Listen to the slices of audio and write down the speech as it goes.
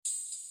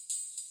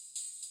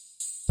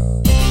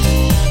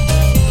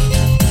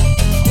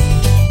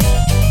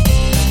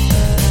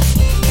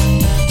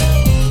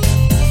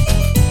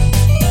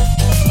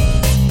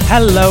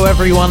Hello,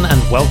 everyone,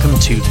 and welcome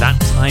to That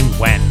Time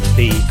When,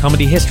 the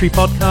comedy history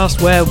podcast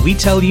where we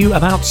tell you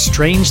about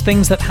strange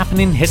things that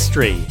happen in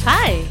history.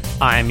 Hi.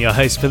 I am your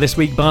host for this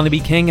week, Barnaby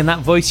King, and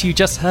that voice you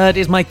just heard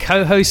is my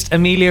co-host,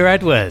 Amelia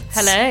Edwards.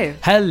 Hello.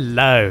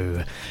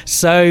 Hello.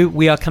 So,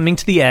 we are coming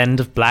to the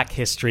end of Black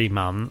History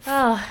Month.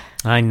 Oh.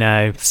 I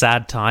know,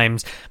 sad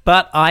times,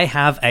 but I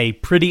have a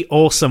pretty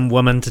awesome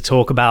woman to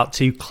talk about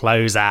to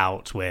close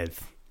out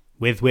with.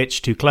 With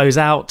which to close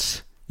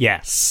out,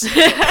 yes.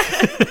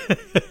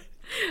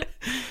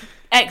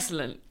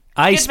 Excellent.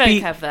 I Good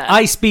vocab there.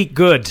 I speak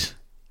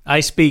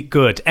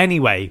good.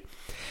 Anyway,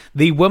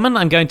 the woman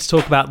I'm going to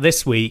talk about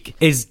this week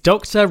is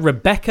Dr.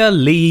 Rebecca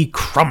Lee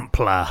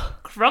Crumpler.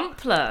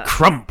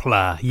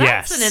 Crumpler,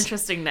 yes. That's an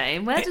interesting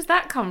name. Where does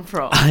that come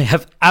from? I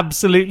have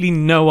absolutely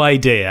no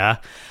idea.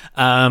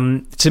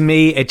 To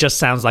me, it just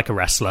sounds like a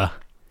wrestler.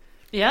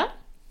 Yeah?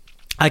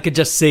 I could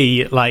just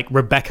see, like,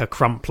 Rebecca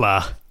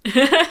Crumpler.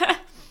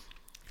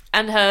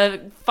 And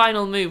her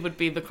final move would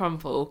be the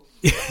crumple.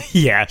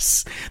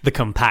 Yes, the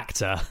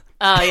compactor.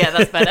 Oh, yeah,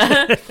 that's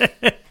better.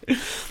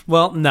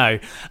 Well, no.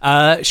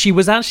 She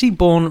was actually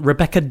born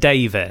Rebecca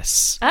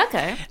Davis.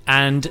 Okay.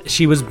 And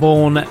she was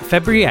born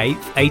February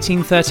 8th,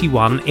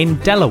 1831 in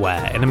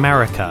Delaware in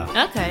America.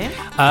 Okay.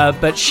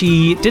 But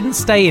she didn't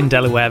stay in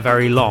Delaware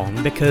very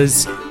long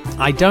because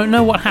I don't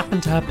know what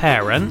happened to her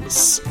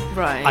parents.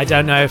 Right. I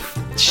don't know if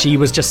she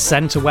was just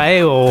sent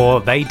away or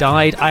they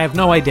died. I have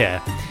no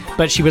idea.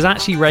 But she was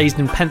actually raised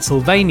in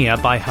Pennsylvania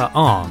by her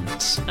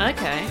aunt.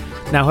 Okay.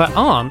 Now, her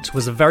aunt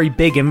was a very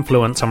big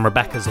influence on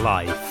Rebecca's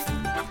life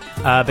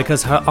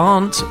because her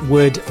aunt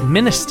would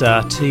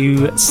minister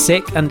to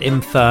sick and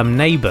infirm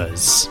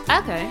neighbours.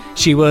 Okay.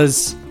 She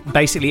was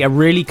basically a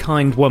really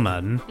kind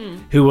woman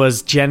who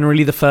was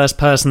generally the first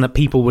person that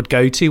people would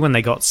go to when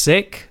they got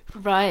sick.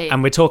 Right.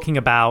 And we're talking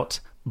about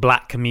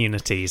black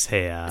communities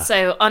here.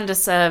 So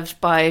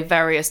underserved by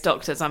various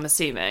doctors, I'm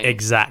assuming.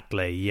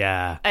 Exactly,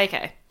 yeah.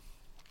 Okay.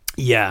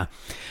 Yeah.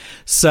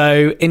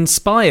 So,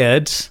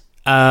 inspired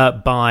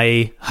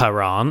by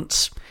her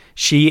aunt,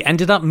 she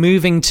ended up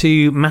moving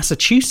to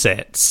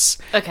Massachusetts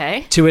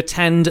Okay. to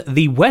attend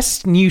the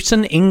West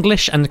Newton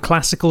English and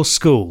Classical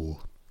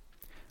School.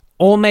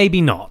 Or maybe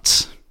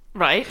not.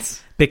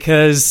 Right.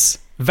 Because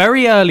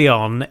very early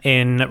on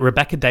in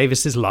Rebecca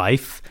Davis's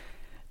life,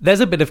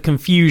 there's a bit of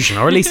confusion,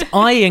 or at least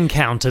I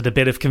encountered a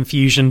bit of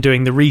confusion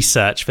doing the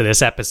research for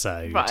this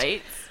episode.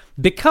 Right.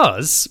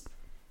 Because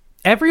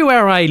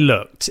everywhere I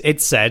looked,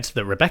 it said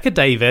that Rebecca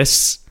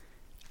Davis,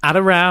 at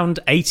around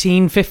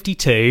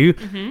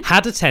 1852,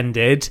 had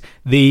attended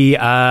the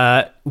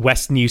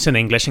West Newton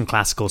English and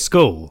Classical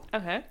School.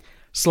 Okay.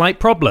 Slight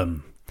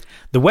problem.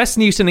 The West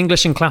Newton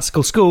English and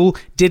Classical School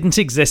didn't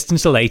exist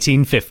until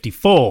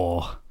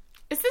 1854.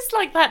 Is this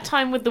like that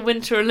time with the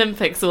Winter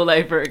Olympics all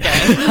over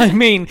again? I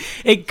mean,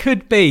 it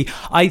could be.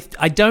 I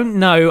don't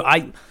know.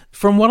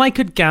 From what I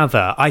could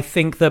gather, I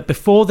think that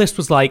before this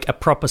was like a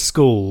proper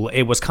school,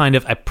 it was kind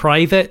of a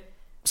private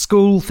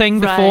school thing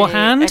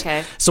beforehand.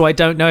 Okay. So I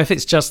don't know if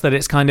it's just that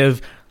it's kind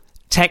of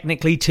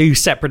technically two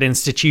separate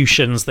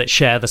institutions that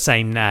share the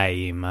same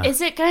name.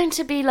 Is it going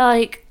to be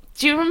like...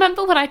 Do you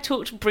remember when I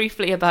talked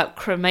briefly about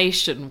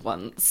cremation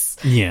once?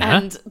 Yeah.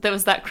 And there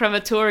was that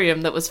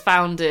crematorium that was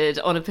founded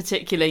on a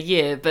particular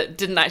year but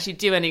didn't actually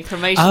do any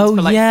cremations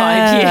for like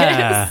 5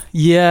 years.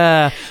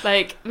 Yeah.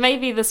 Like,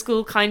 maybe the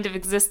school kind of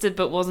existed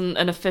but wasn't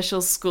an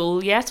official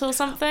school yet or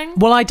something?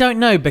 Well, I don't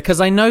know,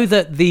 because I know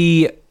that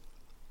the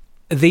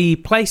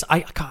place,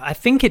 I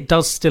think it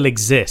does still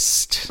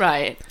exist.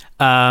 Right.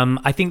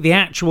 I think the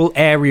actual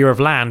area of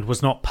land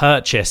was not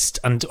purchased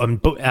and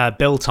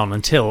built on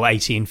until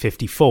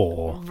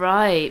 1854.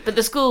 Right. But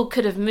the school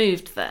could have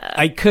moved there.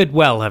 I could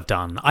well have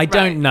done. I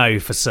don't know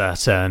for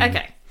certain.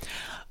 Okay.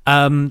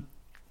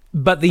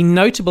 But the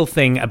notable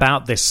thing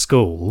about this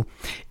school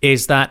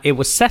is that it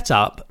was set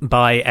up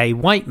by a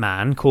white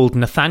man called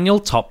Nathaniel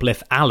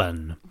Topliff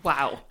Allen.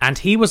 Wow. And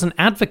he was an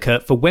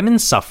advocate for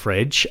women's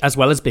suffrage as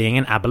well as being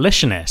an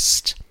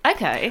abolitionist.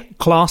 Okay.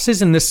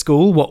 Classes in this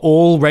school were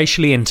all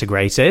racially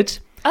integrated.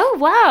 Oh,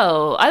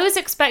 wow. I was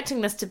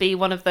expecting this to be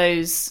one of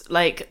those,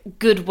 like,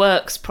 good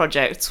works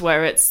projects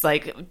where it's,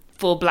 like,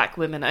 for black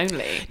women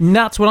only. And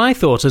that's what I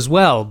thought as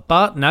well.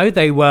 But no,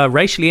 they were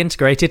racially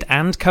integrated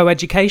and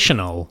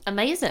co-educational.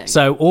 Amazing.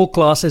 So all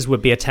classes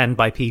would be attended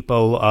by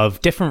people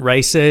of different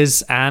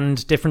races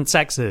and different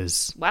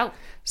sexes. Wow.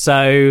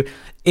 So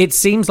it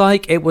seems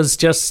like it was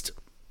just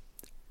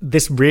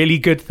this really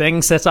good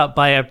thing set up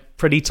by a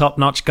pretty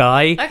top-notch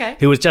guy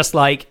who was just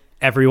like,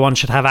 everyone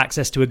should have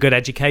access to a good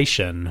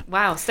education.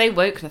 Wow, stay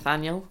woke,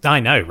 Nathaniel. I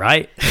know,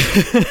 right?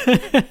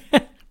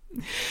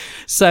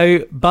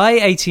 So by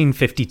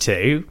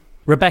 1852,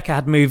 Rebecca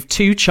had moved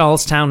to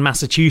Charlestown,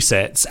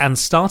 Massachusetts, and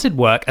started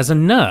work as a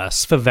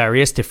nurse for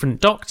various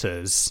different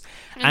doctors.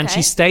 Okay. And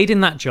she stayed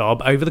in that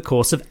job over the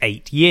course of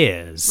 8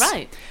 years.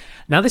 Right.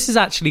 Now, this is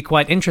actually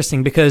quite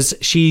interesting because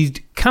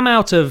she'd come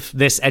out of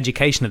this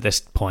education at this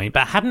point,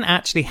 but hadn't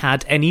actually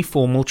had any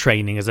formal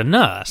training as a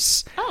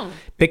nurse. Oh.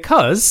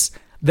 Because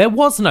There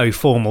was no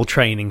formal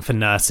training for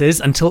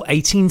nurses until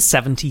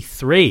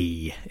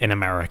 1873 in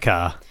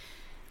America.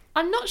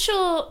 I'm not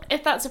sure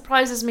if that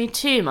surprises me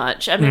too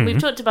much. I mean, we've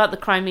talked about the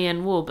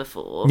Crimean War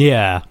before.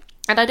 Yeah.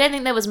 And I don't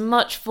think there was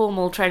much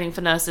formal training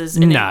for nurses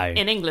in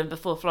England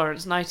before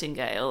Florence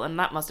Nightingale, and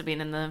that must have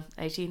been in the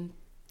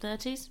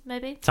 1830s,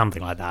 maybe?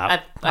 Something like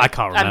that. I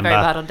can't remember. I'm very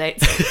bad on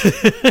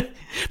dates.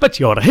 But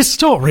you're a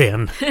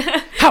historian.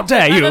 How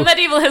dare you? I'm a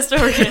medieval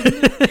historian.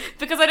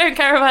 Because I don't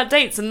care about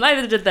dates, and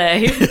neither did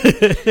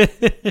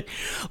they.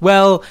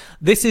 Well,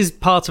 this is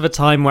part of a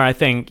time where I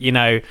think,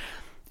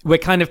 we're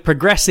kind of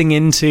progressing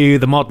into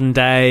the modern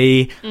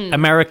day.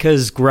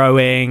 America's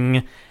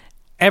growing.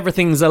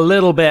 Everything's a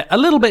little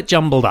bit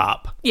jumbled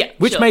up. Yeah,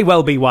 which sure. may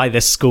well be why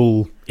this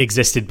school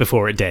existed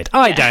before it did.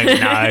 I don't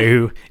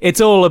know.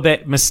 It's all a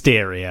bit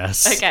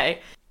mysterious. Okay.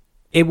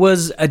 It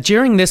was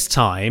during this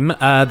time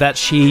that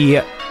she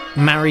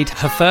married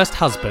her first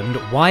husband,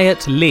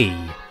 Wyatt Lee,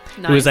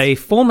 who was a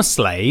former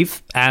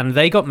slave, and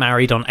they got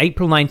married on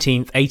April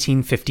 19th,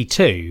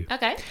 1852.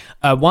 Okay.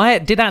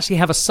 Wyatt did actually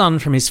have a son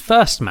from his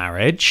first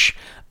marriage,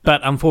 but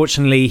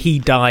unfortunately he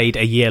died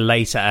a year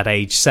later at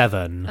age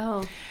 7.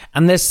 Oh.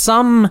 And there's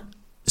some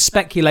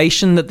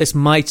speculation that this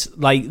might,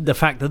 like the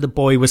fact that the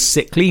boy was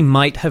sickly,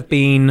 might have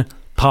been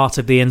part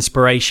of the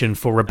inspiration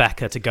for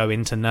Rebecca to go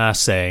into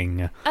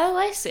nursing. Oh,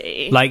 I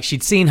see. Like,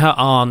 she'd seen her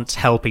aunt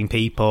helping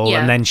people, Yeah.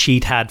 and then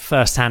she'd had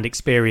first-hand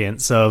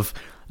experience of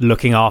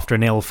looking after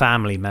an ill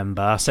family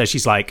member. So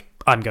she's like,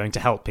 I'm going to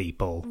help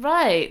people.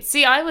 Right.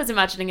 See, I was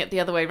imagining it the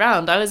other way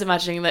round. I was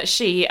imagining that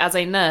she, as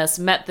a nurse,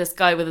 met this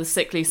guy with a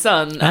sickly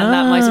son, and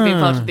that might have been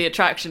part of the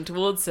attraction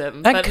towards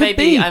him. That but could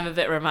maybe be. I'm a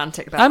bit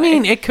romantic that I way.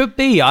 mean, it could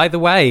be either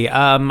way.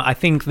 I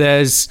think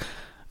there's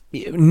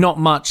not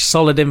much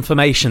solid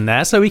information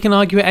there, so we can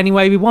argue it any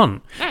way we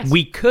want. Nice.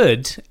 We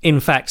could,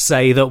 in fact,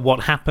 say that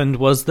what happened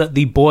was that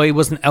the boy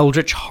was an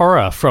eldritch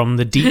horror from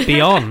the deep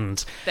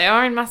beyond. They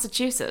are in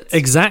Massachusetts.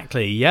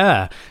 Exactly,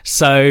 yeah.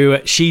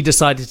 So she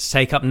decided to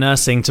take up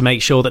nursing to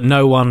make sure that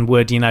no one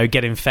would,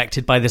 get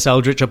infected by this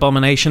eldritch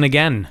abomination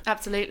again.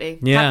 Absolutely.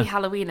 Yeah. Happy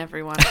Halloween,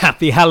 everyone.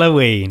 Happy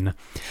Halloween.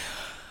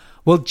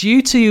 Well,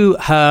 due to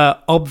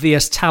her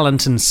obvious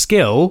talent and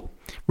skill,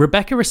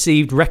 Rebecca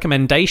received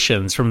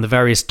recommendations from the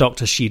various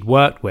doctors she'd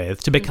worked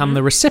with to become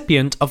the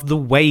recipient of the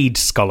Wade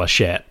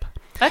Scholarship,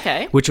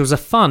 Okay. which was a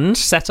fund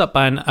set up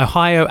by an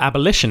Ohio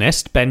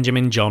abolitionist,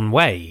 Benjamin John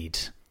Wade.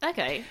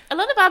 Okay. A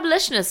lot of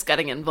abolitionists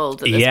getting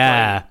involved at this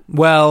Yeah. point.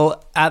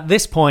 Well, at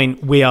this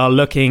point, we are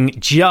looking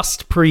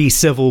just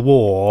pre-Civil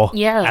War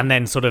Yeah. and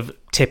then sort of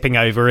tipping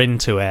over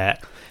into it.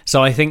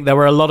 So I think there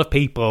were a lot of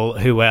people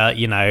who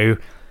were,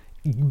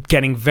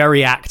 getting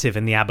very active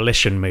in the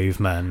abolition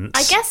movement.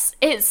 I guess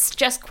it's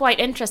just quite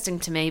interesting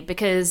to me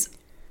because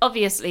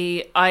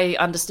obviously I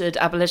understood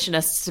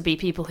abolitionists to be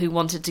people who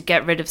wanted to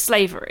get rid of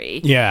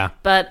slavery. Yeah.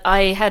 But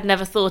I had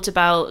never thought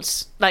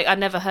about, I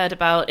never heard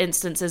about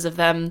instances of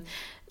them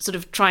sort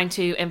of trying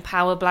to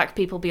empower black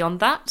people beyond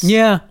that.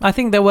 Yeah, I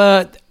think there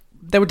were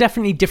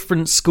definitely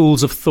different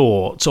schools of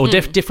thought or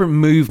different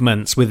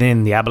movements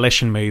within the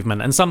abolition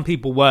movement. And some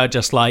people were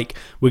just like,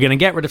 we're going to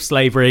get rid of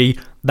slavery.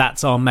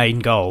 That's our main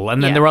goal.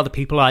 And then Yeah. there were other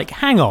people like,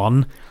 hang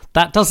on,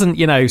 that doesn't,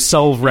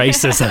 solve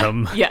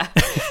racism. Yeah.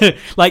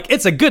 Like,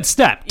 it's a good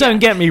step. Don't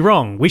get me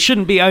wrong. We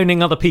shouldn't be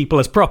owning other people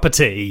as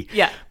property.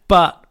 Yeah.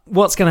 But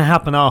what's going to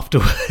happen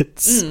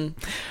afterwards?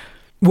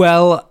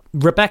 Well,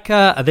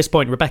 Rebecca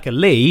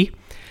Lee,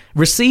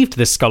 received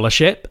this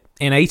scholarship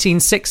in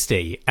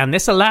 1860, and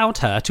this allowed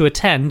her to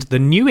attend the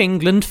New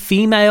England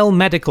Female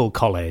Medical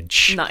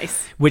College.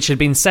 Nice. Which had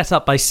been set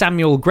up by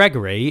Samuel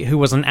Gregory, who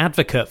was an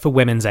advocate for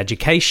women's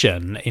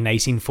education in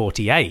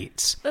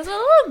 1848. There's a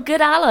lot of good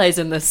allies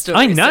in this story.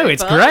 I know, so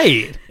it's far.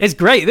 great. It's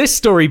great. This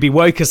story be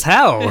woke as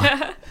hell.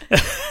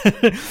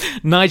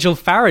 Nigel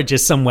Farage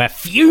is somewhere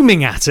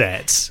fuming at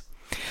it.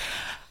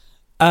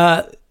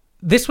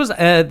 This was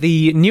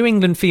the New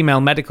England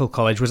Female Medical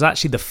College was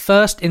actually the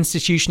first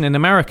institution in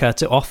America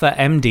to offer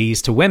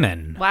MDs to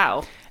women.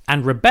 Wow.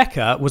 And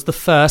Rebecca was the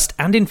first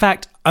and, in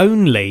fact,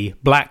 only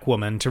black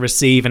woman to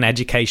receive an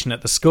education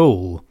at the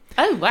school.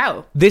 Oh,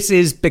 wow. This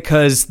is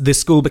because the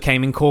school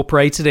became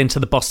incorporated into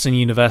the Boston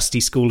University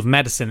School of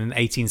Medicine in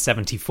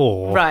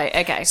 1874. Right,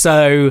 okay.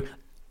 So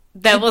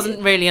There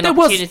wasn't really an there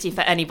was- opportunity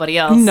for anybody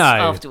else no,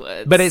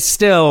 afterwards. but it's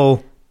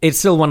still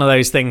one of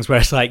those things where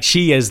it's like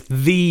she is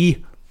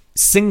the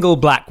single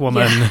black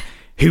woman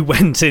who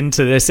went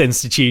into this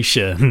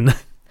institution.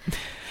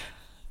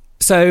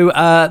 So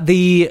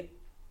the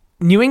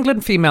New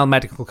England Female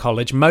Medical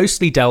College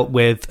mostly dealt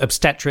with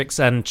obstetrics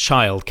and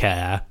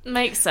childcare.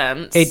 Makes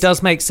sense. It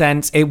does make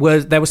sense. There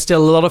were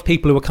still a lot of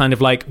people who were kind of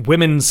like,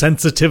 women's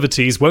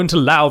sensitivities won't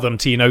allow them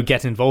to,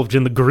 get involved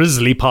in the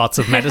grisly parts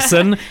of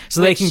medicine.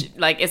 So Which,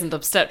 they can... isn't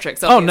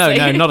obstetrics, Oh, no,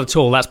 obviously. not at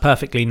all. That's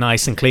perfectly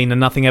nice and clean and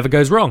nothing ever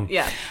goes wrong.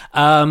 Yeah.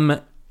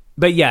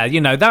 But yeah,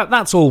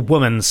 that's all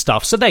woman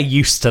stuff. So they're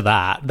used to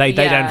that. They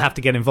Yeah. don't have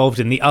to get involved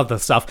in the other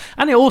stuff.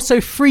 And it also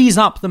frees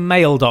up the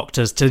male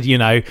doctors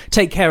to,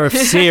 take care of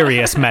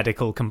serious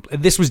medical...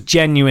 This was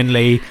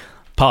genuinely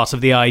part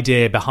of the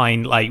idea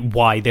behind like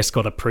why this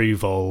got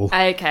approval.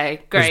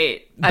 Okay,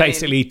 great.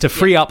 Basically, to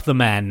free up the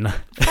men.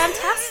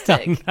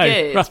 Fantastic. know,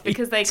 Good. right?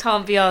 Because they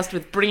can't be asked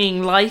with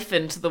bringing life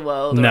into the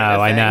world. Or No,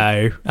 I anything.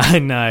 know. I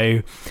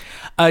know.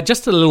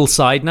 Just a little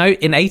side note,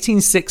 in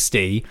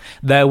 1860,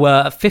 there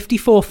were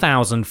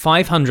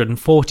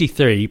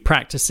 54,543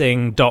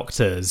 practicing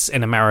doctors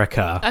in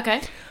America.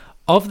 Okay.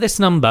 Of this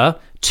number,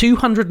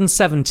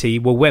 270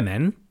 were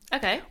women,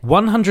 Okay.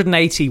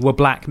 180 were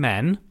black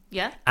men,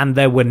 Yeah. and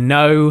there were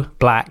no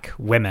black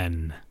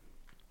women.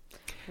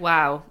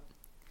 Wow.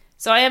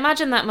 So I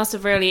imagine that must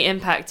have really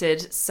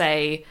impacted,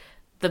 say,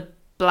 the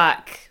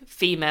black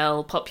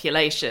female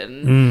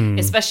population,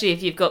 especially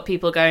if you've got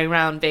people going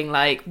around being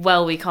like,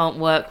 well, we can't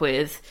work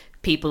with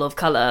people of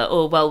colour,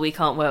 or well, we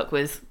can't work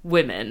with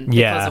women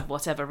because of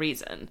whatever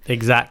reason.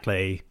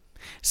 Exactly.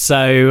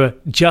 So,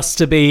 just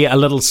to be a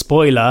little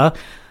spoiler,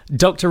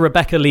 Dr.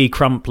 Rebecca Lee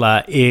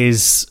Crumpler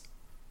is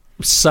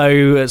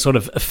so sort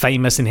of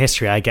famous in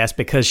history, I guess,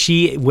 because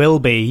she will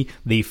be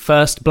the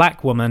first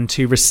black woman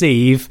to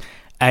receive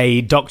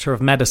a Doctor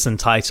of Medicine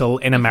title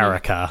in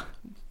America.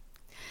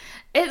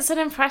 It's an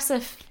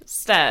impressive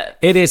step.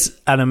 It is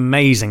an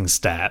amazing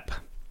step.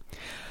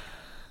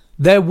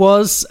 There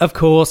was, of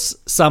course,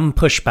 some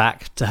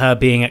pushback to her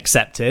being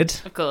accepted,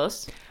 Of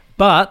course.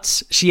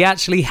 but she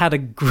actually had a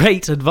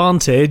great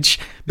advantage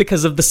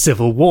because of the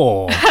Civil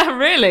War.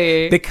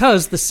 Really?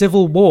 Because the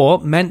Civil War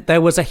meant there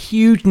was a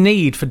huge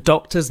need for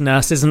doctors,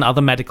 nurses, and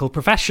other medical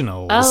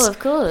professionals. Oh, of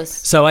course.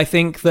 So I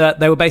think that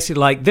they were basically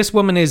like, this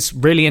woman is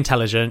really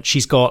intelligent.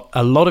 She's got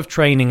a lot of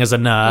training as a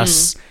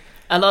nurse.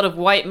 A lot of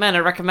white men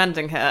are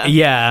recommending her.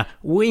 Yeah,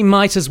 we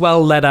might as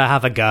well let her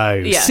have a go.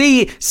 Yeah.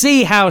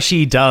 See how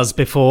she does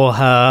before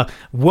her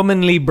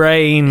womanly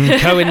brain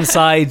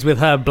coincides with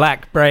her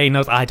black brain.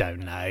 I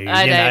don't know.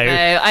 I don't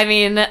know. I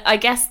mean, I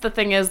guess the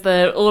thing is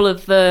that all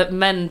of the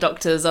men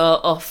doctors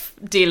are off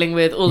dealing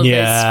with all of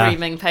those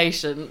screaming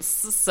patients.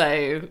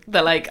 So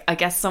they're like, I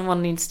guess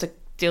someone needs to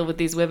deal with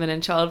these women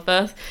in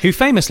childbirth. Who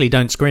famously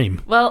don't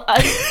scream. Well,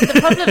 the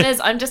problem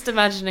is I'm just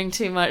imagining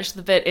too much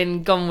the bit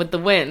in Gone with the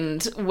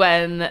Wind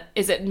when,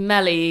 is it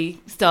Melly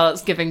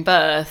starts giving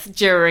birth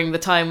during the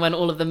time when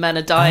all of the men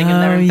are dying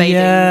and they're invading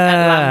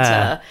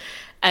Atlanta.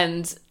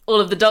 And all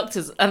of the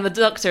doctors, and the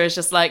doctor is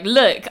just like,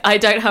 look, I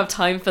don't have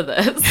time for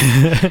this.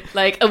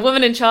 Like, a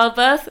woman in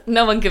childbirth,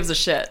 no one gives a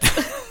shit.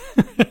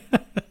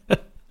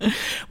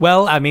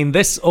 Well, I mean,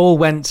 this all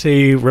went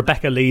to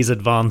Rebecca Lee's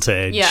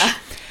advantage. Yeah.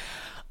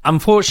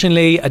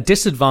 Unfortunately, a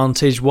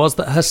disadvantage was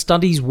that her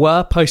studies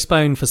were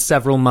postponed for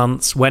several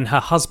months when her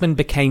husband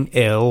became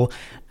ill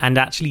and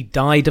actually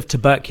died of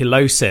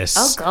tuberculosis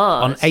Oh,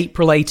 God. on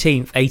April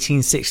 18th,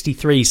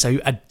 1863, so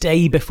a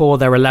day before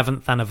their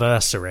 11th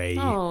anniversary.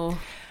 Oh.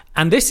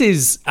 And this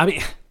is, I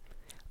mean,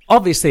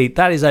 obviously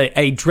that is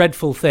a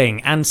dreadful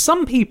thing, and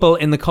some people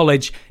in the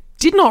college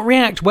did not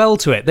react well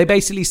to it. They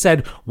basically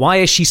said, why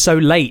is she so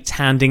late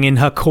handing in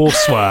her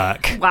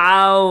coursework?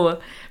 Wow.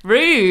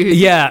 Rude.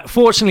 Yeah,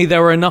 fortunately,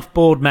 there were enough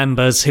board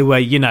members who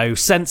were,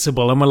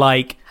 sensible and were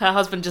like, Her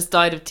husband just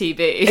died of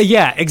TB.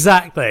 yeah,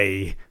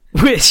 exactly.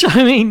 Which,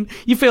 I mean,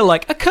 you feel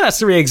like a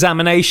cursory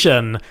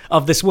examination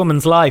of this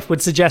woman's life would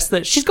suggest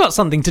that she's got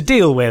something to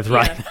deal with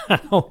right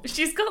now.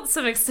 She's got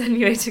some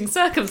extenuating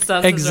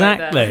circumstances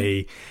right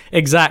there.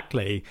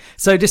 Exactly.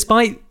 So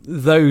despite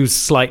those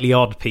slightly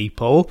odd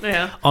people,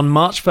 on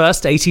March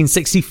 1st,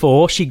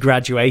 1864, she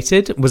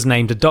graduated, was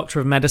named a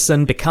Doctor of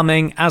Medicine,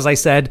 becoming, as I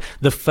said,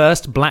 the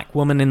first black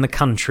woman in the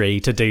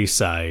country to do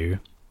so.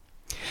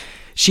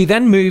 She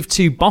then moved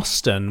to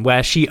Boston,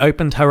 where she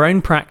opened her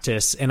own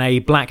practice in a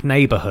black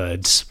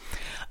neighborhood.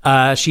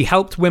 She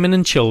helped women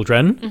and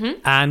children,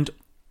 and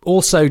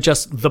also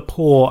just the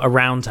poor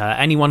around her,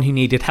 anyone who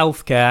needed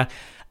healthcare.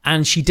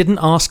 And she didn't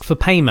ask for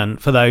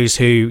payment for those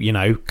who,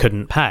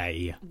 couldn't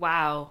pay.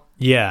 Wow.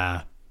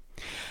 Yeah.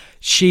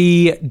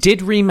 She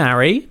did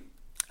remarry.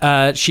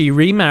 She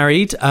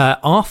remarried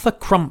Arthur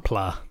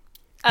Crumpler.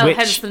 Oh,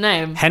 hence the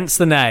name. Hence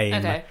the name.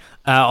 Okay.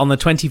 On the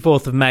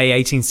 24th of May,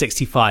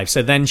 1865.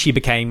 So then she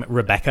became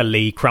Rebecca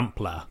Lee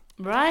Crumpler.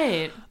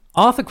 Right.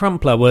 Arthur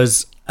Crumpler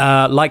was,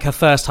 like her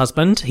first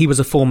husband, he was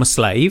a former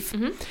slave.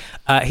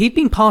 He'd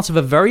been part of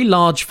a very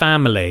large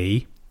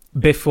family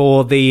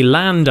before the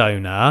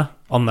landowner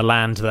on the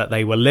land that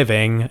they were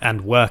living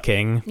and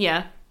working,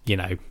 Yeah.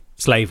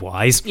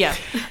 slave-wise.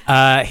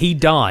 Yeah. He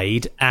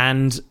died,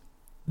 and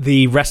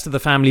the rest of the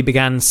family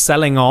began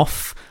selling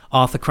off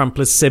Arthur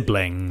Crumpler's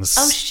siblings.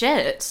 Oh,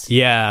 shit.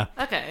 Yeah.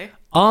 Okay.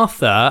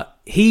 Arthur,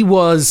 he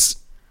was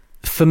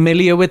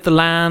familiar with the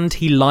land.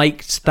 He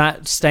liked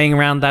that, staying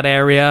around that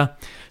area.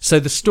 So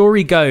the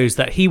story goes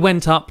that he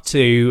went up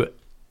to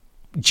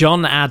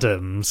John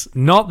Adams,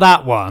 not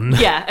that one,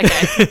 Yeah,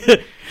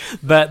 okay.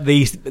 but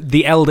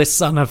the eldest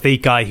son of the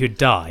guy who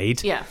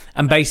died, Yeah.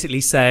 and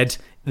basically said,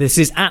 this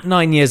is at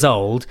 9 years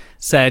old,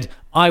 said,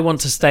 I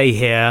want to stay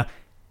here.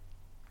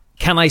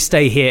 Can I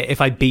stay here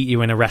if I beat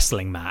you in a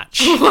wrestling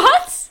match?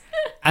 What?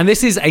 And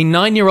this is a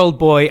 9-year-old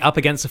boy up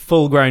against a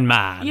full-grown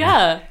man.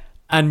 Yeah.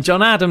 And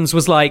John Adams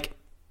was like,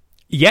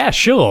 yeah,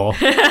 sure.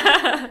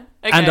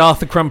 And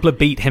Arthur Crumpler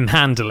beat him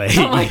handily.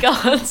 Oh my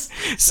God.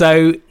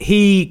 So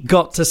he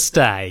got to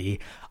stay.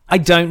 I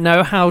don't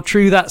know how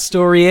true that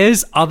story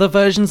is. Other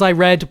versions I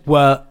read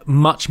were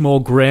much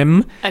more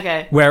grim.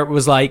 Okay. Where it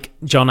was like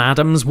John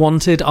Adams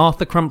wanted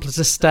Arthur Crumpler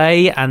to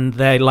stay, and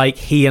they're like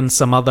he and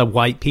some other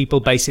white people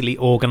basically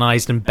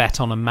organised and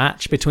bet on a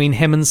match between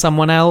him and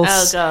someone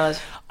else. Oh God.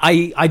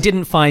 I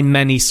didn't find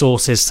many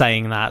sources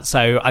saying that,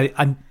 so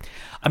I'm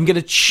going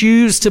to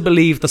choose to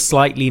believe the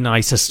slightly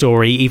nicer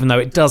story, even though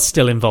it does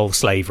still involve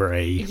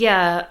slavery.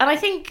 Yeah, and I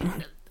think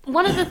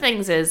one of the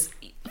things is,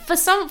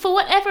 for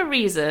whatever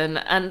reason,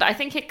 and I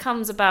think it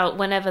comes about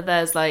whenever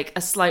there's like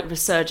a slight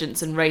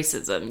resurgence in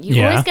racism,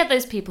 you always get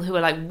those people who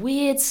are like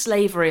weird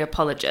slavery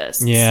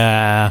apologists.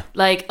 Yeah.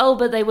 Like, oh,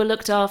 but they were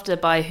looked after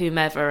by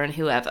whomever and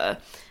whoever.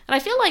 And I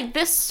feel like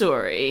this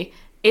story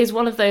is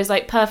one of those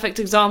like perfect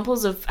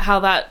examples of how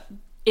that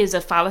is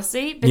a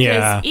fallacy,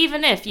 because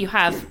even if you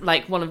have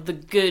like one of the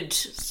good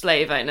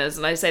slave owners,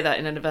 and I say that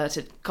in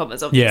inverted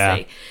commas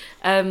obviously,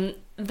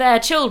 their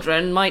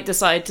children might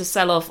decide to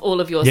sell off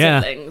all of your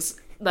siblings.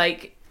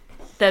 Like,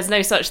 there's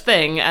no such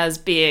thing as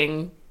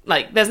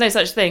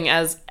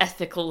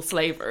ethical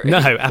slavery. No,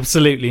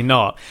 absolutely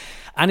not.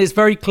 And it's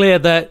very clear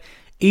that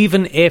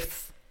even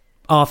if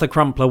Arthur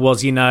Crumpler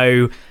was,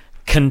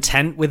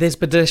 content with his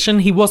position,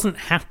 he wasn't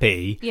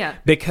happy. Yeah.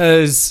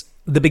 Because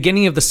the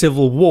beginning of the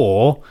Civil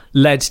War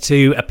led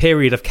to a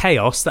period of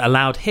chaos that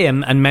allowed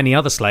him and many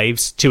other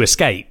slaves to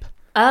escape.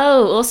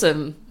 Oh,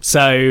 awesome.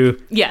 So,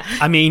 yeah.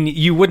 I mean,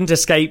 you wouldn't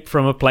escape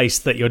from a place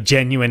that you're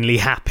genuinely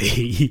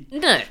happy.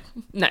 No.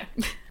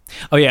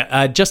 Oh,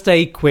 yeah. Just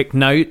a quick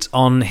note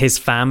on his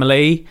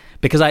family,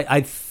 because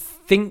I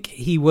think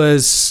he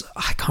was,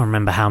 I can't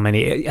remember how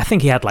many. I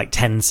think he had like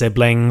 10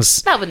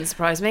 siblings. That wouldn't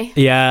surprise me.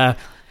 Yeah.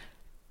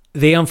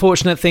 The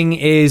unfortunate thing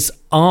is,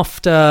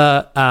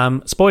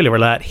 after, spoiler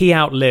alert, he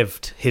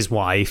outlived his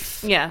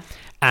wife. Yeah.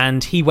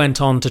 And he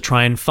went on to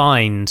try and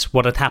find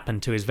what had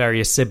happened to his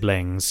various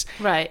siblings.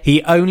 Right.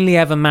 He only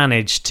ever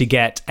managed to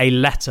get a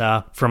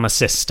letter from a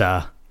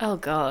sister. Oh,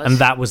 God. And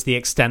that was the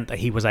extent that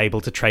he was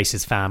able to trace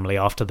his family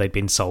after they'd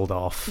been sold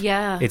off.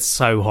 Yeah. It's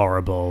so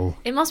horrible.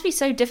 It must be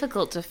so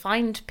difficult to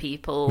find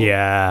people.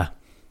 Yeah.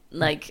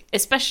 Like,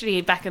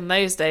 especially back in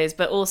those days,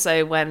 but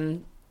also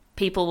when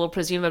people will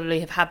presumably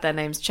have had their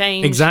names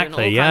changed.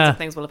 Exactly, and all kinds of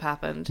things will have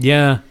happened.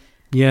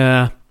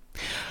 Yeah.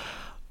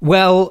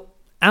 Well,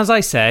 as I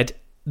said,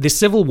 the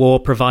Civil War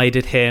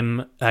provided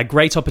him a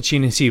great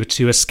opportunity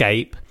to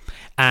escape,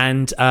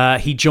 and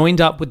he joined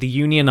up with the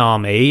Union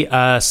Army,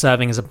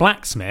 serving as a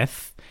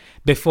blacksmith,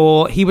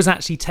 before he was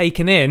actually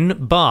taken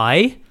in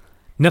by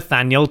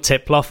Nathaniel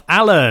Tiploff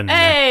Allen.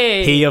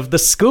 Hey! He of the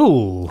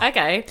school.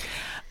 Okay.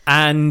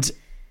 And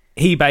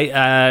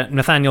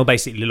Nathaniel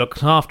basically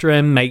looked after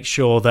him, made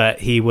sure that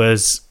he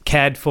was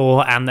cared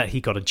for and that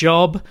he got a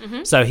job.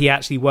 Mm-hmm. So he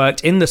actually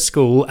worked in the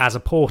school as a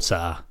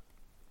porter.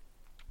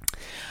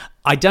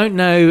 I don't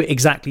know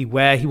exactly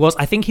where he was.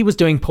 I think he was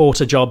doing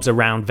porter jobs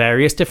around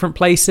various different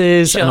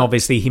places. Sure. And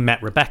obviously he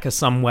met Rebecca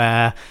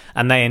somewhere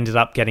and they ended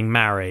up getting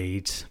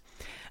married.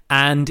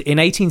 And in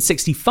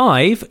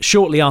 1865,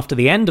 shortly after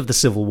the end of the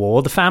Civil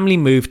War, the family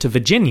moved to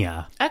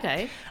Virginia.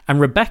 Okay. And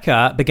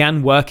Rebecca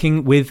began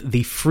working with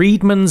the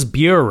Freedmen's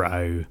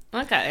Bureau.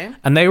 Okay.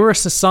 And they were a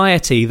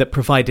society that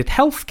provided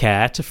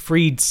healthcare to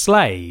freed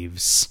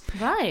slaves.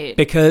 Right.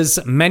 Because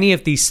many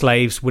of these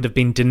slaves would have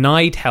been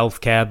denied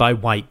healthcare by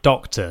white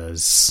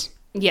doctors.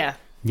 Yeah.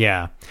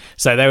 Yeah.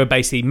 So they were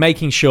basically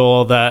making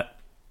sure that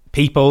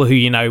people who,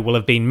 will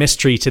have been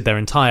mistreated their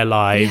entire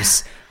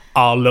lives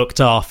are looked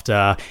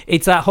after.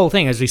 It's that whole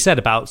thing, as we said,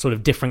 about sort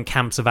of different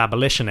camps of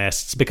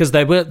abolitionists, because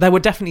there were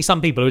definitely some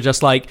people who were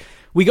just like,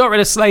 we got rid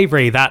of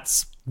slavery,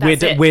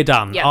 we're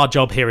done. Yeah. Our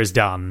job here is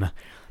done.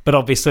 But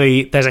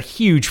obviously there's a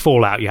huge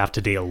fallout you have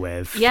to deal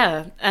with.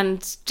 Yeah,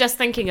 and just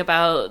thinking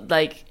about,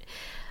 like,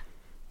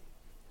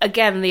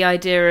 again, the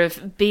idea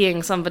of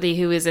being somebody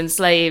who is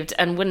enslaved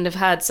and wouldn't have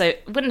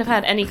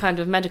had any kind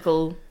of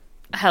medical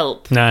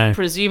help, no,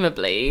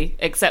 presumably,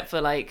 except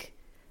for like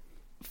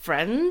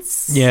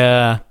friends.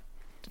 Yeah.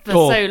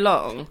 For so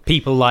long.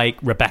 People like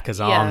Rebecca's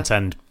aunt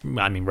and,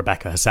 I mean,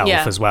 Rebecca herself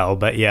as well,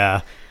 but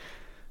yeah.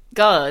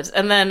 God.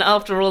 And then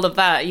after all of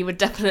that, you would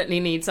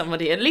definitely need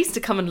somebody at least to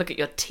come and look at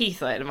your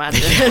teeth, I'd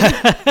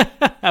imagine.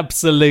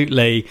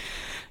 Absolutely.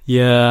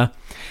 Yeah.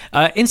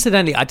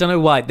 Incidentally, I don't know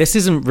why, this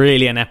isn't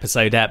really an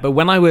episode yet, but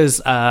when I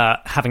was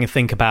having a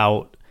think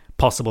about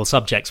possible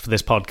subjects for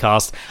this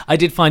podcast, I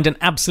did find an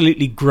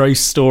absolutely gross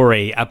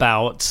story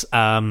about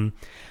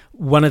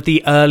one of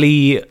the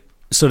early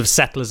sort of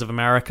settlers of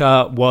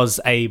America was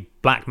a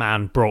black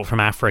man brought from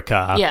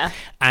Africa. Yeah.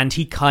 And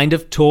he kind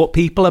of taught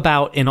people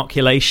about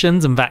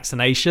inoculations and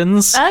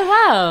vaccinations. Oh,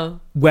 wow.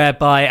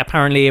 Whereby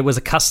apparently it was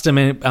a custom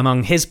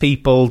among his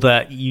people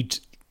that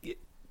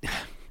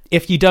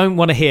if you don't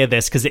want to hear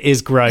this because it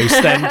is gross,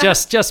 then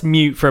just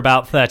mute for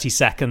about 30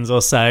 seconds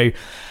or so.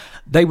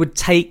 They would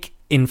take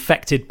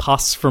infected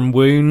pus from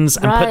wounds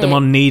and put them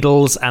on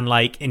needles and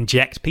like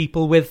inject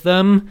people with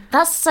them.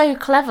 That's so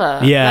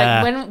clever.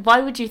 Yeah. Like, why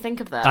would you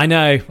think of that? I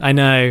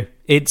know.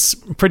 It's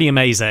pretty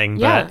amazing.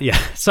 Yeah. But yeah,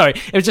 sorry.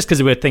 It was just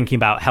because we were thinking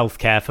about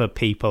healthcare for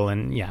people,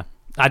 and yeah,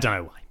 I don't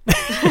know why.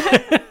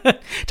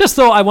 Just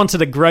thought I wanted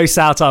to gross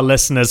out our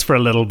listeners for a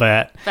little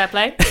bit. Fair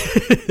play.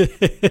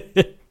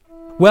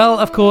 Well,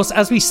 of course,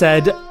 as we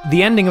said,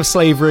 the ending of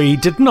slavery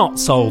did not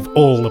solve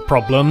all the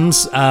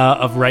problems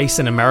of race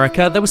in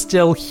America. There were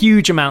still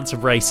huge amounts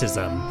of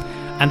racism.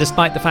 And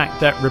despite the fact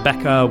that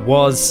Rebecca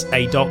was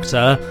a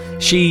doctor,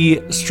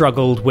 she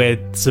struggled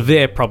with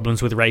severe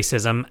problems with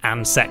racism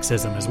and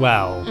sexism as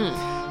well.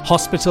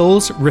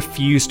 Hospitals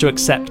refused to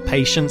accept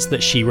patients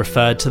that she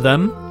referred to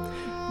them.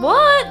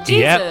 What?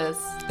 Jesus.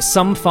 Yep.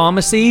 Some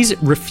pharmacies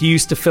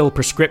refused to fill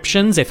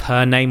prescriptions if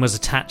her name was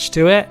attached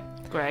to it.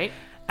 Great.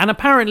 And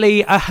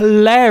apparently a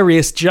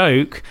hilarious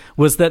joke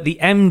was that the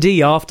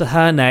MD after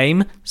her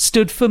name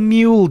stood for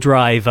mule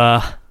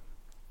driver.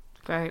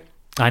 Great.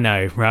 I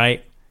know,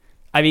 right?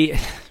 I mean,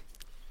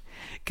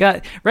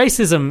 God,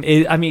 racism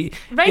is, I mean...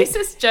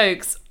 Racist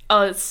jokes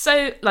are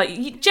so,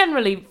 like,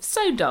 generally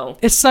so dull.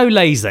 It's so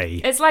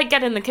lazy. It's like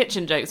getting the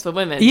kitchen jokes for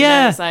women.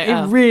 Yeah, It's like,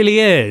 it really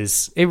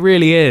is. It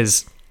really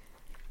is.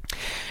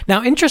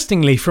 Now,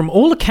 interestingly, from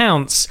all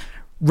accounts,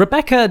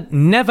 Rebecca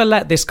never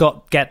let this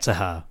get to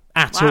her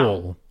at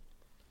all.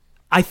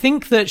 I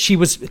think that she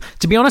was,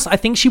 to be honest, I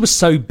think she was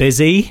so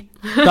busy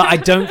that I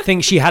don't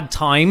think she had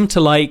time to,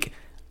 like...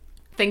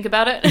 Think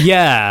about it?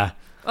 Yeah.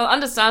 Well,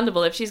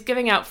 understandable. If she's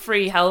giving out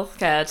free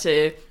healthcare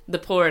to the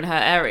poor in her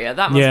area,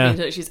 that must mean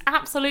that she's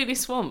absolutely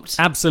swamped.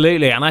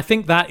 Absolutely. And I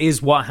think that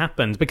is what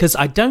happened, because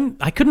I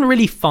couldn't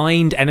really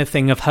find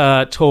anything of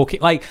her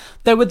talking. Like,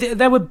 there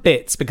were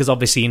bits, because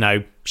obviously, you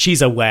know,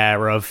 she's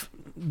aware of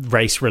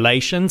race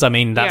relations. I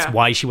mean, that's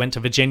why she went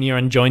to Virginia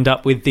and joined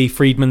up with the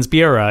Freedmen's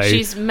Bureau.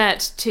 She's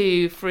met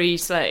 2 free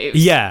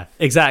slaves. Yeah,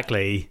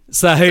 exactly.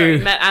 So Sorry,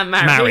 met and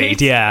married.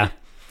 Yeah.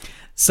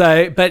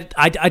 So, but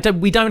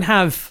we don't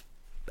have...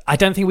 I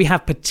don't think we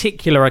have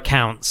particular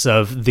accounts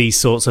of these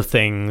sorts of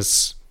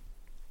things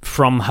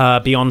from her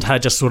beyond her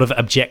just sort of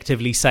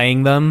objectively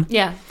saying them.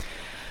 Yeah.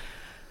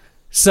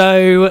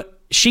 So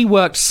she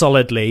worked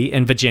solidly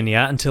in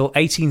Virginia until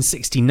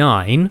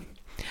 1869,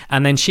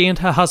 and then she and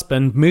her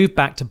husband moved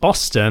back to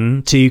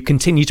Boston to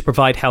continue to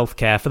provide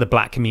healthcare for the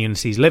black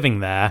communities living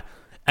there,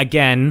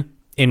 again,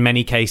 in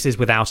many cases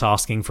without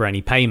asking for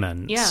any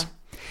payments. Yeah.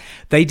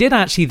 They did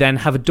actually then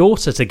have a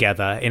daughter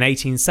together in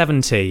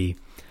 1870.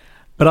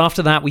 But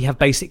after that, we have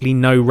basically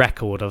no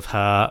record of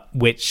her,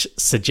 which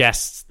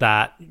suggests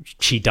that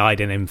she died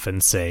in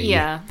infancy.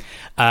 Yeah.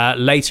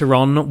 Later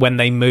on, when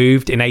they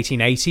moved in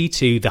 1880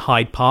 to the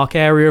Hyde Park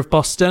area of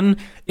Boston,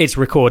 it's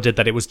recorded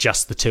that it was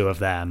just the 2 of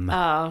them.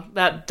 Oh,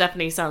 that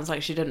definitely sounds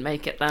like she didn't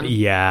make it then.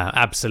 Yeah,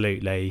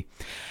 absolutely.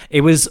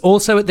 It was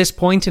also at this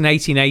point in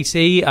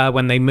 1880,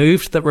 when they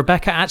moved, that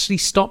Rebecca actually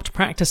stopped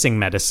practicing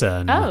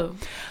medicine. Oh.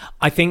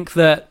 I think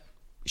that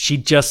she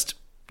just...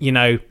 you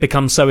know,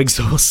 become so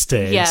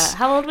exhausted. Yeah.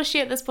 How old was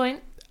she at this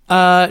point?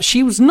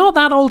 She was not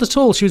that old at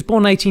all. She was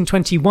born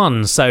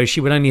 1821, so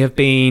she would only have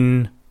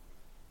been...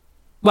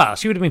 Well,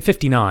 she would have been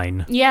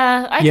 59.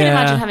 Yeah, I can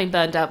imagine having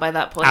burned out by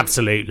that point.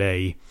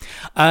 Absolutely.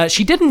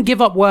 She didn't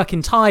give up work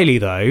entirely,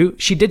 though.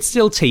 She did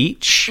still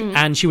teach,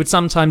 and she would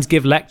sometimes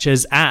give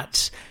lectures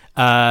at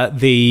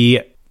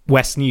the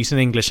West Newton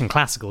English and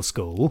Classical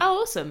School.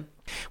 Oh, awesome.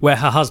 Where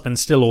her husband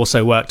still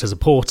also worked as a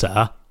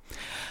porter.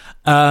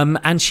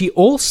 And she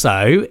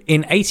also,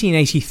 in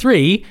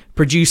 1883,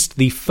 produced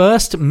the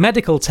first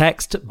medical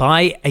text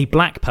by a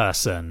black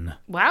person.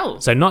 Wow.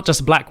 So not just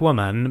a black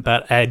woman,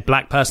 but a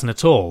black person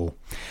at all.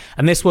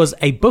 And this was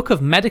a book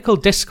of medical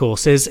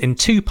discourses in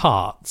 2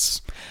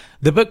 parts.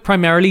 The book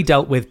primarily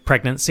dealt with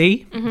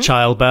pregnancy,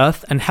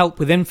 childbirth, and help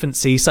with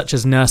infancy, such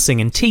as nursing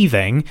and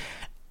teething.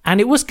 And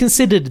it was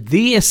considered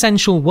the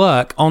essential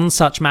work on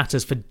such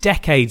matters for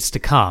decades to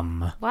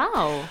come.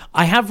 Wow.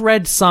 I have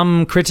read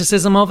some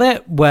criticism of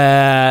it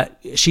where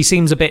she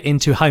seems a bit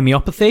into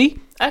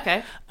homeopathy.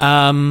 Okay.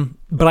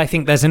 But I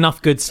think there's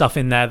enough good stuff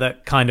in there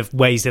that kind of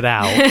weighs it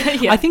out.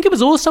 Yeah. I think it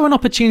was also an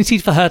opportunity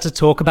for her to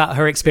talk about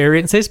her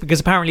experiences, because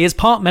apparently it's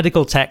part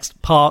medical text,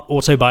 part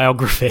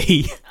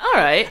autobiography. All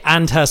right.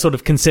 And her sort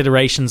of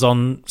considerations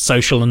on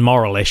social and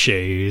moral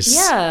issues.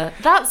 Yeah,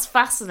 that's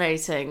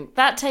fascinating.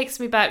 That takes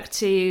me back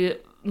to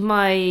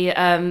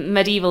my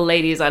medieval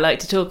ladies I like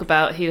to talk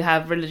about who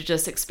have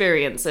religious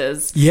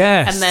experiences.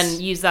 Yes. And then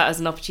use that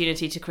as an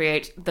opportunity to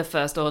create the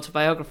first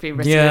autobiography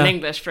written in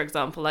English, for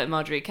example, like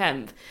Marjorie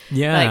Kemp.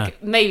 Yeah.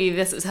 Like, maybe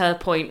this is her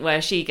point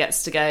where she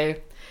gets to go,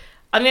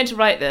 I'm going to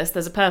write this,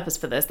 there's a purpose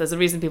for this, there's a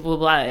reason people will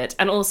buy it,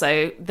 and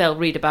also they'll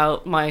read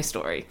about my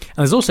story. And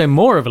there's also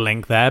more of a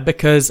link there,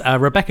 because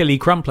Rebecca Lee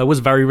Crumpler was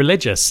very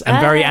religious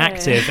and very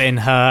active in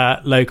her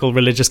local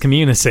religious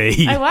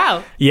community. Oh,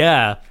 wow.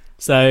 Yeah.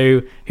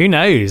 So, who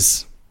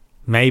knows?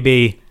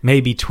 Maybe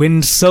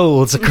twinned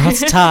souls across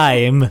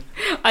time.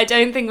 I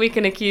don't think we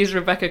can accuse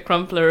Rebecca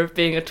Crumpler of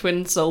being a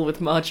twin soul with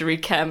Marjorie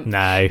Kemp.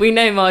 No. We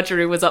know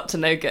Marjorie was up to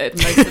no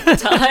good most of the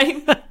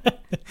time.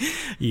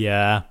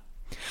 Yeah.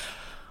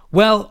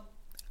 Well,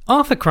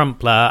 Arthur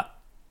Crumpler,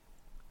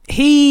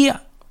 he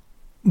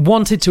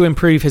wanted to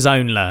improve his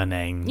own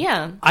learning.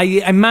 Yeah. I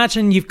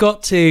imagine you've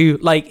got to,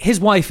 like, his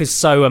wife is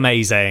so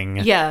amazing.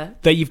 Yeah.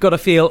 That you've got to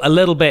feel a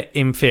little bit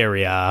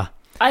inferior.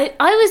 I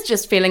was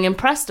just feeling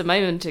impressed a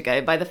moment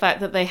ago by the fact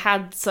that they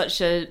had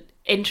such a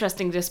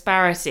interesting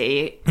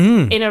disparity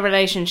in a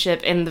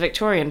relationship in the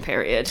Victorian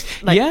period.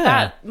 Like,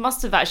 that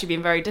must have actually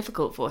been very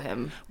difficult for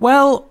him.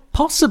 Well,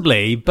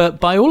 possibly, but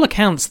by all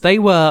accounts, they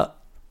were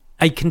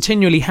a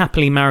continually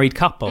happily married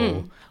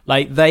couple.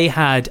 Like, they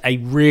had a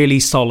really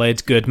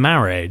solid, good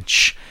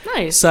marriage.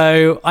 Nice.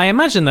 So I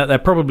imagine that there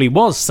probably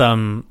was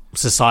some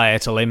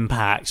societal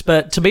impact.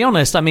 But to be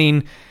honest, I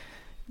mean,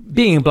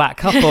 being a black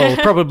couple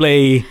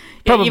probably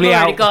you've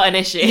already got an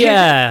issue.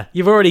 Yeah,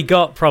 you've already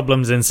got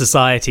problems in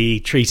society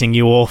treating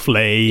you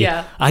awfully.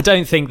 Yeah. I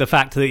don't think the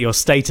fact that your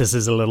status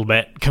is a little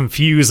bit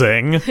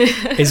confusing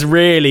is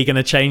really going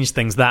to change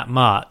things that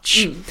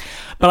much.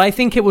 But I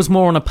think it was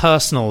more on a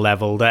personal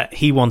level that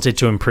he wanted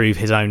to improve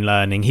his own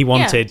learning. He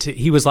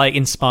was like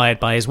inspired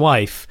by his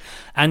wife,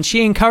 and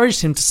she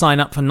encouraged him to sign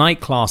up for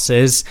night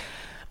classes.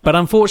 But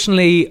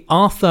unfortunately,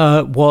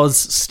 Arthur was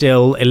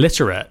still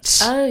illiterate.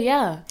 Oh,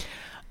 yeah.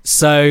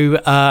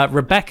 So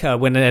Rebecca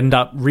would end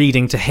up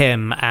reading to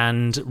him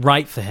and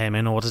write for him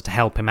in order to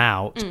help him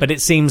out. But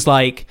it seems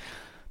like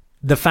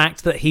the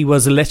fact that he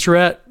was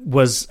illiterate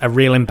was a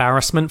real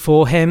embarrassment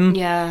for him.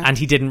 Yeah. And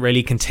he didn't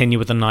really continue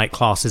with the night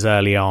classes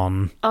early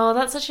on. Oh,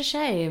 that's such a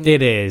shame.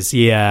 It is,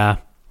 yeah.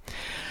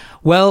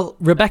 Well,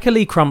 Rebecca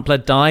Lee Crumpler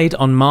died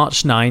on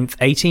March 9th,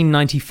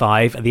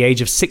 1895, at the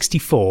age of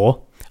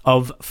 64,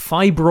 of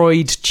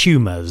fibroid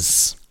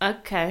tumours.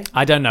 Okay.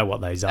 I don't know what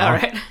those are. All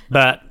right.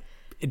 But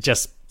it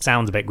just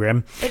sounds a bit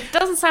grim. It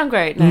doesn't sound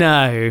great.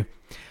 No.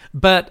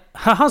 But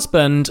her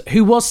husband,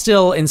 who was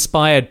still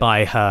inspired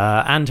by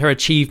her and her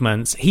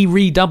achievements, he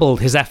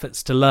redoubled his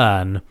efforts to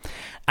learn.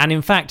 And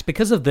in fact,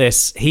 because of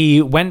this,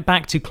 he went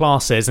back to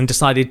classes and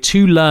decided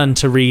to learn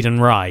to read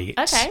and write.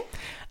 Okay.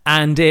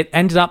 And it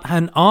ended up,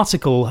 an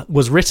article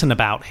was written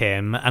about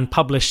him and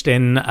published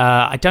in,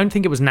 I don't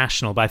think it was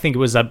national, but I think it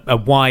was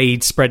a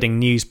wide-spreading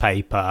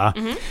newspaper,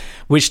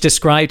 which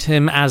described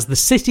him as the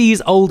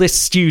city's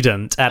oldest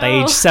student at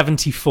age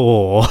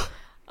 74.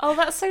 Oh,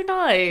 that's so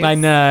nice. I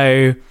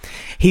know.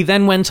 He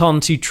then went on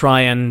to try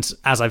and,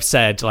 as I've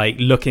said, like,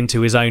 look into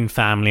his own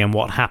family and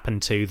what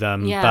happened to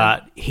them,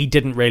 but he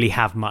didn't really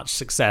have much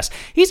success.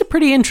 He's a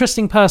pretty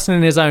interesting person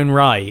in his own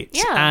right,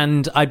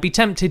 and I'd be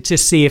tempted to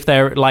see if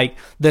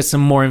there's some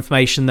more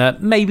information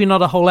that maybe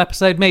not a whole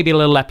episode, maybe a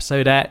little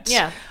episodette,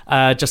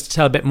 just to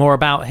tell a bit more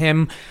about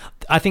him.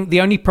 I think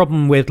the only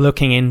problem with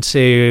looking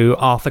into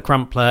Arthur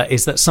Crumpler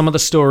is that some of the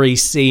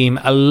stories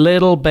seem a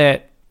little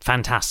bit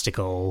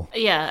fantastical.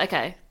 Yeah,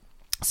 okay.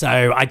 So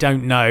I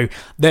don't know.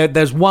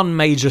 There's one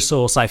major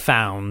source I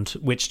found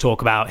which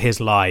talk about his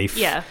life.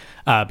 Yeah.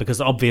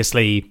 Because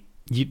obviously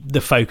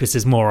the focus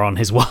is more on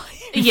his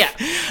wife. Yeah.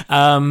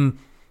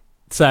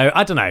 So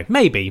I don't know.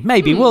 Maybe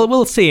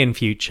we'll see in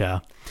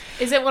future.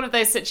 Is it one of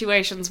those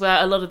situations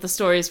where a lot of the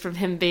stories from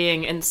him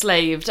being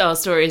enslaved are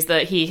stories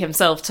that he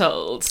himself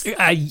told?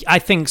 I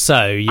think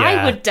so, yeah.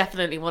 I would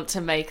definitely want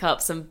to make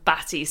up some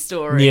batty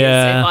stories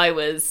if I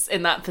was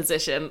in that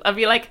position. I'd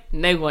be like,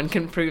 no one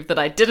can prove that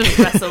I didn't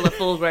wrestle a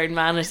full-grown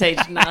man at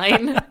age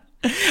 9.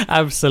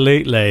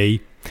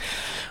 Absolutely.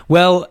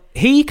 Well,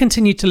 he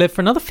continued to live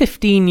for another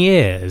 15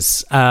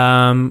 years,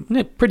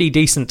 pretty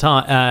decent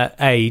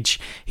age.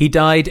 He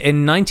died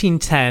in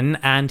 1910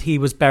 and he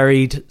was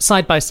buried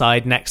side by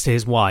side next to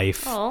his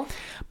wife. Aww.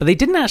 But they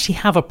didn't actually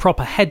have a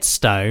proper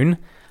headstone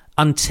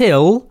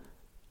until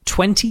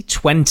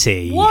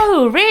 2020.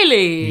 Whoa,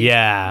 really?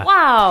 Yeah.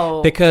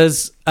 Wow.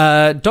 Because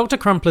Dr.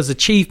 Crumpler's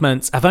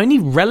achievements have only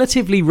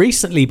relatively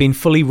recently been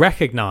fully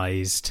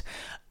recognised.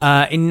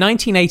 In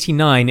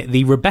 1989,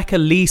 the Rebecca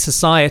Lee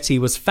Society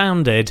was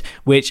founded,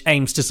 which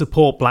aims to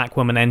support black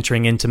women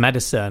entering into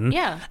medicine.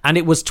 Yeah. And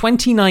it was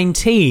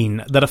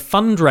 2019 that a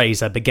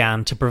fundraiser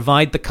began to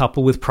provide the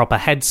couple with proper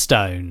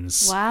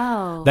headstones.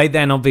 Wow. They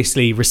then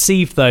obviously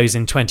received those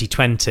in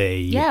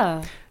 2020.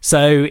 Yeah.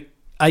 So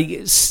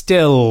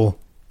still,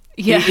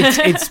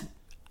 it's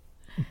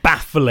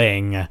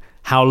baffling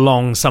how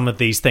long some of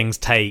these things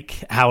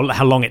take, how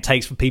long it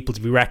takes for people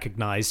to be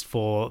recognised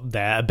for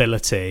their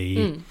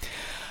ability.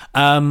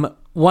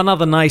 One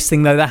other nice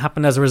thing, though, that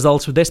happened as a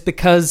result of this,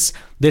 because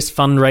this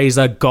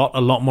fundraiser got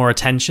a lot more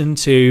attention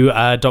to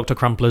Dr.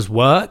 Crumpler's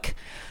work,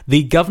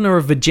 the governor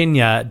of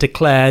Virginia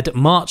declared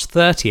March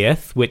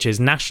 30th, which is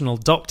National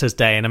Doctors'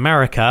 Day in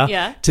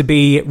America, to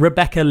be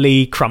Rebecca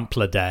Lee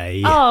Crumpler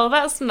Day. Oh,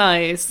 that's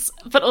nice.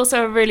 But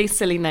also a really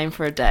silly name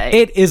for a day.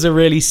 It is a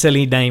really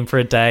silly name for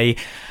a day.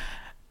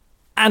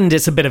 And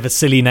it's a bit of a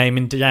silly name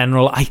in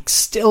general. I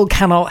still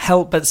cannot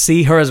help but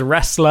see her as a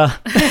wrestler.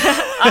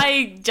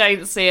 I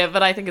don't see it,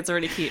 but I think it's a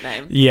really cute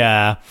name.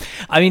 Yeah.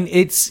 I mean,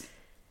 it's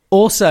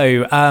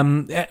also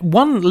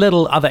one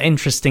little other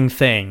interesting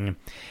thing.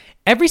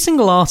 Every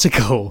single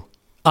article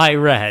I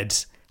read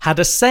had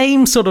a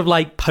same sort of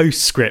like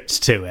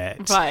postscript to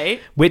it.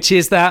 Right. Which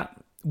is that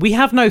we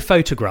have no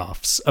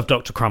photographs of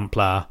Dr.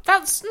 Crumpler.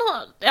 That's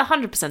not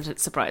 100%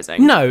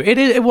 surprising. No,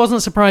 it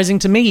wasn't surprising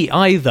to me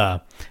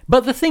either.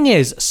 But the thing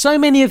is, so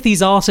many of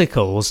these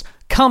articles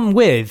come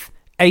with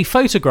a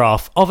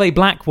photograph of a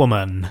black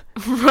woman.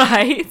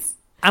 Right.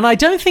 And I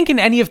don't think in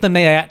any of them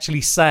they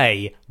actually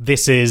say,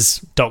 this is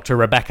Dr.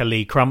 Rebecca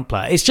Lee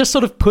Crumpler. It's just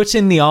sort of put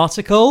in the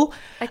article.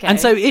 Okay. And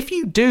so if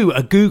you do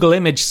a Google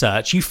image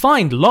search, you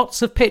find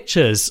lots of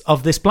pictures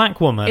of this black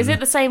woman. Is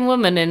it the same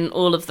woman in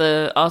all of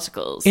the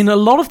articles? In a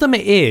lot of them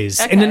it is.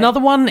 Okay. In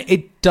another one,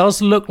 it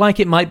does look like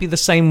it might be the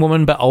same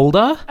woman but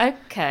older.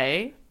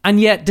 Okay.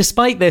 And yet,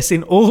 despite this,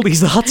 in all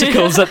these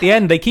articles at the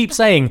end, they keep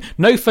saying,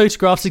 no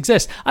photographs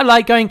exist. I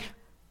like going...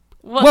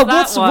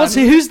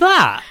 who's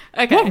that?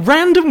 Okay. What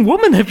random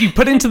woman have you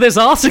put into this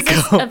article?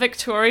 Is this a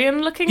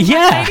Victorian-looking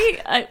Yeah. lady?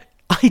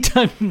 I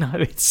don't know.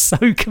 It's so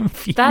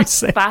confusing. That's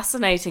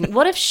fascinating.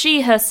 What if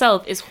she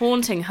herself is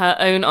haunting her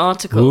own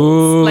articles?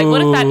 Ooh. Like,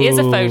 what if that is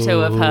a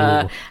photo of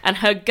her and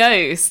her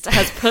ghost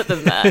has put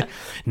them there?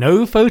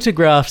 No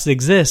photographs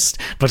exist,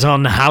 but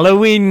on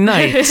Halloween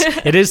night,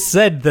 it is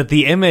said that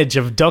the image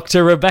of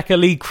Dr. Rebecca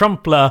Lee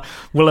Crumpler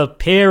will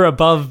appear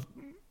above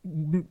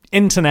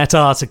internet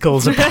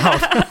articles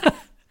about.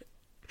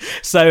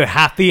 So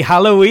happy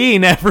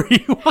Halloween,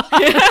 everyone.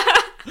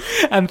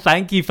 And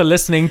thank you for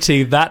listening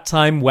to That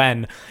Time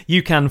When.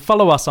 You can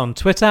follow us on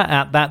Twitter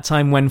at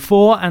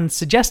ThatTimeWhen4 and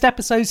suggest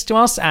episodes to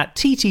us at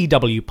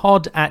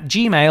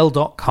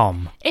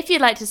ttwpod@gmail.com. If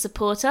you'd like to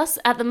support us,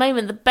 at the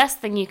moment the best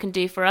thing you can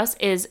do for us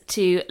is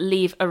to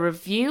leave a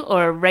review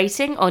or a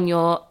rating on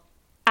your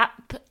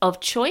app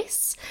of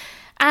choice.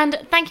 And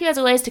thank you as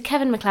always to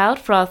Kevin MacLeod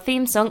for our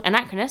theme song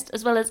Anachronist,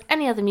 as well as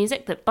any other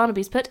music that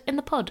Barnaby's put in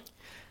the pod.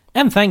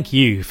 And thank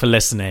you for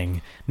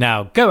listening.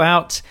 Now go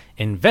out,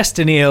 invest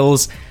in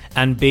eels,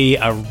 and be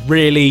a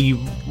really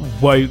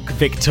woke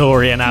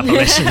Victorian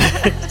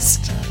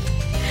abolitionist.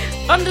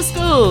 On to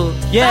school!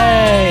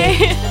 Yay!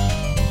 Bye.